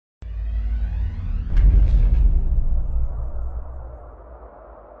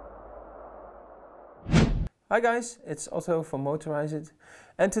Hi guys, it's Otto from Motorize It,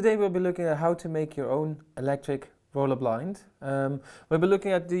 and today we'll be looking at how to make your own electric roller blind. We'll be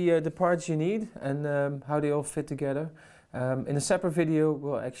looking at the parts you need and how they all fit together. In a separate video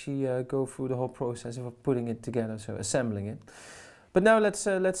we'll actually go through the whole process of putting it together, so assembling it. But now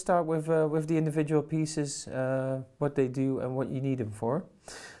let's start with the individual pieces, what they do and what you need them for.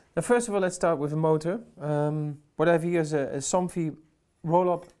 Now first of all, let's start with the motor. What I have here is a Somfy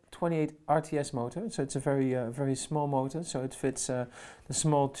roll-up 28RTS motor, so it's a very small motor, so it fits the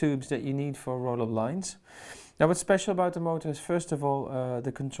small tubes that you need for roller blinds. Now what's special about the motor is first of all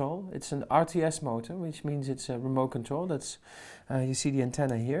the control. It's an RTS motor, which means it's a remote control. That's you see the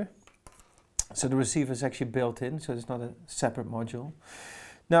antenna here, so the receiver is actually built in, so it's not a separate module.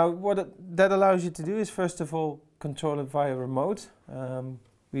 Now what that allows you to do is first of all control it via remote.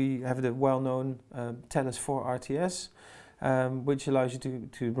 We have the well-known TS40RTS. Which allows you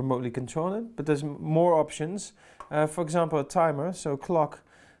to remotely control it, but there's more options. For example, a timer, so a clock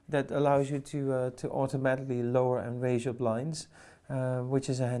that allows you to automatically lower and raise your blinds, which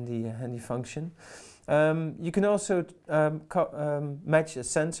is a handy function. You can also match a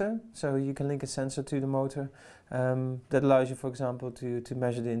sensor, so you can link a sensor to the motor that allows you, for example, to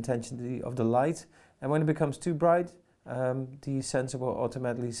measure the intensity of the light, and when it becomes too bright, the sensor will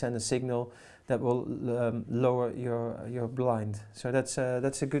automatically send a signal that will lower your blind. So that's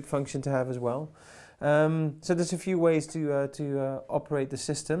a good function to have as well. So there's a few ways to operate the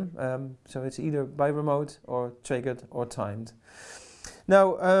system. So it's either by remote or triggered or timed.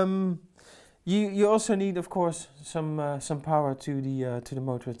 Now you also need, of course, some power to the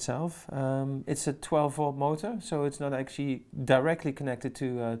motor itself. It's a 12-volt motor, so it's not actually directly connected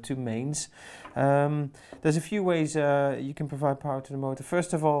to mains. There's a few ways you can provide power to the motor.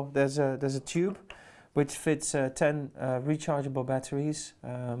 First of all, there's a tube which fits 10 rechargeable batteries.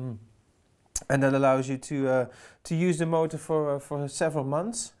 And that allows you to use the motor for several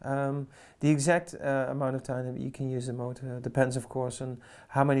months. The exact amount of time that you can use the motor depends, of course, on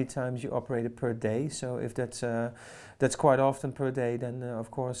how many times you operate it per day. So if that's quite often per day, then of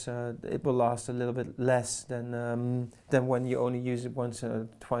course it will last a little bit less than when you only use it once or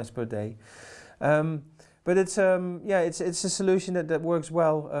twice per day. But it's a solution that works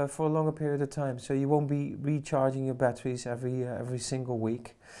well for a longer period of time. So you won't be recharging your batteries every single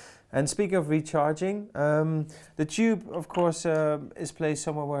week. And speaking of recharging, the tube, of course, is placed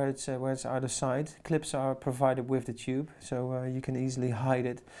somewhere where it's out of sight. Clips are provided with the tube, so you can easily hide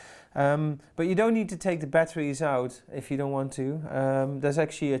it. But you don't need to take the batteries out if you don't want to. There's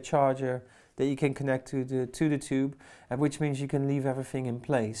actually a charger that you can connect to the tube, which means you can leave everything in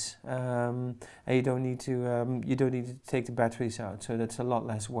place, and you don't need to take the batteries out. So that's a lot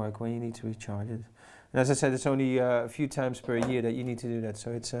less work when you need to recharge it. And as I said, it's only a few times per year that you need to do that,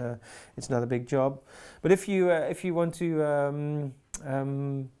 so it's not a big job. But if you want to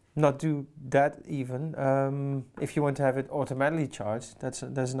not do that even, if you want to have it automatically charged,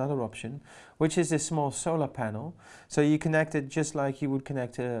 there's another option, which is this small solar panel. So you connect it just like you would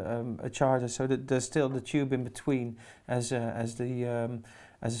connect a charger, so that there's still the tube in between as a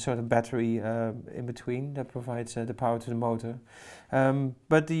sort of battery in between that provides the power to the motor.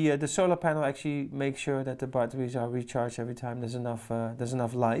 But the solar panel actually makes sure that the batteries are recharged every time there's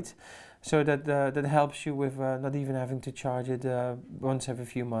enough light, so that helps you with not even having to charge it once every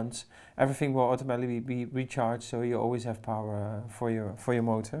few months. Everything will automatically be recharged, so you always have power for your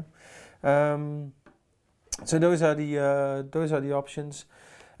motor. So those are the options.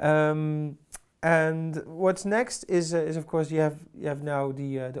 And what's next is of course you have now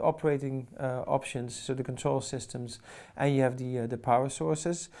the operating options, so the control systems, and you have the power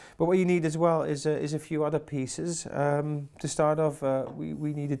sources. But what you need as well is a few other pieces. To start off,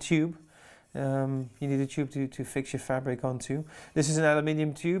 we need a tube. You need a tube to fix your fabric onto. This is an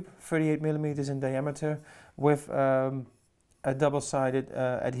aluminium tube, 38 millimeters in diameter, with a double-sided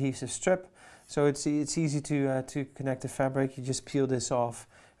adhesive strip. So it's easy to connect the fabric. You just peel this off,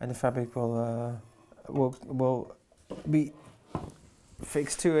 and the fabric will be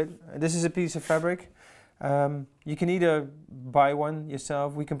fixed to it. This is a piece of fabric. You can either buy one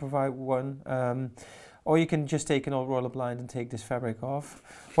yourself, we can provide one, or you can just take an old roller blind and take this fabric off.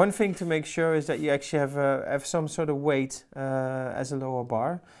 One thing to make sure is that you actually have some sort of weight as a lower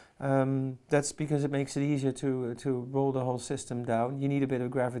bar. That's because it makes it easier to roll the whole system down. You need a bit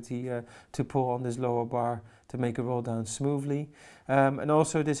of gravity to pull on this lower bar to make it roll down smoothly. And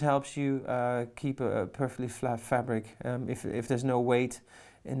also this helps you keep a perfectly flat fabric. If there's no weight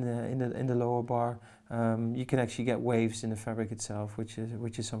in the lower bar, you can actually get waves in the fabric itself, which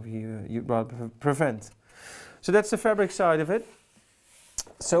is something you'd rather prevent. So that's the fabric side of it.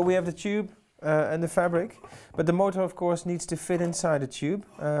 So we have the tube, and the fabric, but the motor of course needs to fit inside the tube,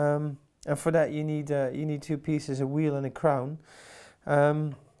 and for that you need two pieces, a wheel and a crown.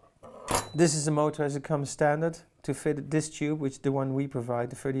 This is the motor as it comes standard. To fit this tube, which the one we provide,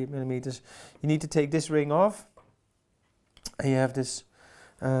 the 38mm, you need to take this ring off, and you have this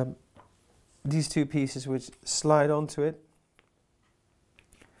these two pieces which slide onto it,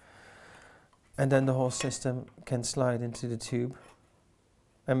 and then the whole system can slide into the tube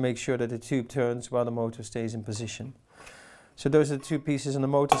and make sure that the tube turns while the motor stays in position. So those are the two pieces on the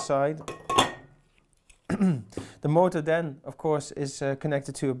motor side. The motor then of course is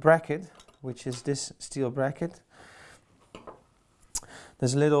connected to a bracket, which is this steel bracket.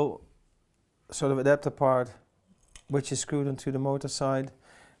 There's a little sort of adapter part which is screwed onto the motor side,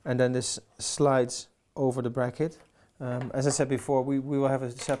 and then this slides over the bracket. As I said before, we will have a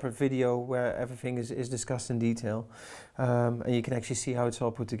separate video where everything is discussed in detail, and you can actually see how it's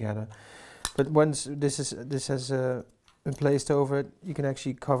all put together. But once this has been placed over it, you can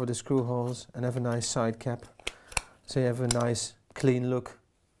actually cover the screw holes and have a nice side cap, so you have a nice clean look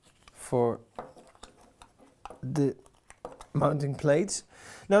for the mounting plates.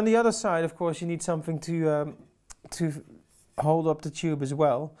 Now on the other side, of course, you need something to hold up the tube as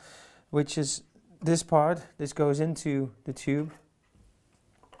well, which is this part. This goes into the tube,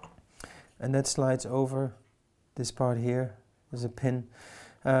 and that slides over this part here. There's a pin.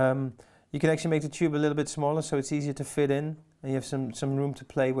 You can actually make the tube a little bit smaller so it's easier to fit in, and you have some room to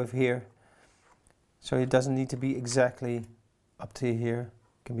play with here. So it doesn't need to be exactly up to here.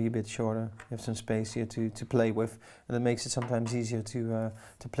 It can be a bit shorter. You have some space here to play with, and it makes it sometimes easier to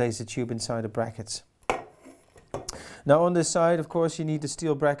place the tube inside the brackets. Now on this side, of course, you need the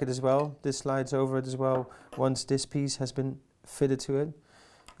steel bracket as well. This slides over it as well once this piece has been fitted to it.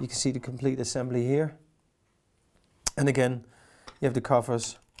 You can see the complete assembly here. And again, you have the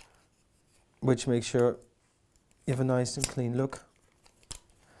covers, which make sure you have a nice and clean look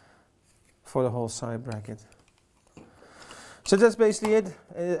for the whole side bracket. So that's basically it.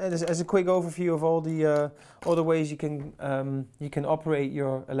 As a quick overview of all the ways you can operate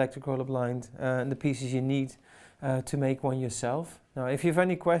your electric roller blind and the pieces you need to make one yourself. Now, if you have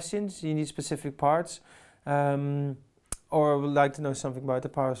any questions, you need specific parts, or would like to know something about the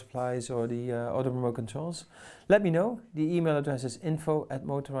power supplies or the remote controls, let me know. The email address is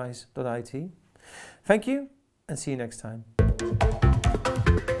info@motorize.it. Thank you, and see you next time.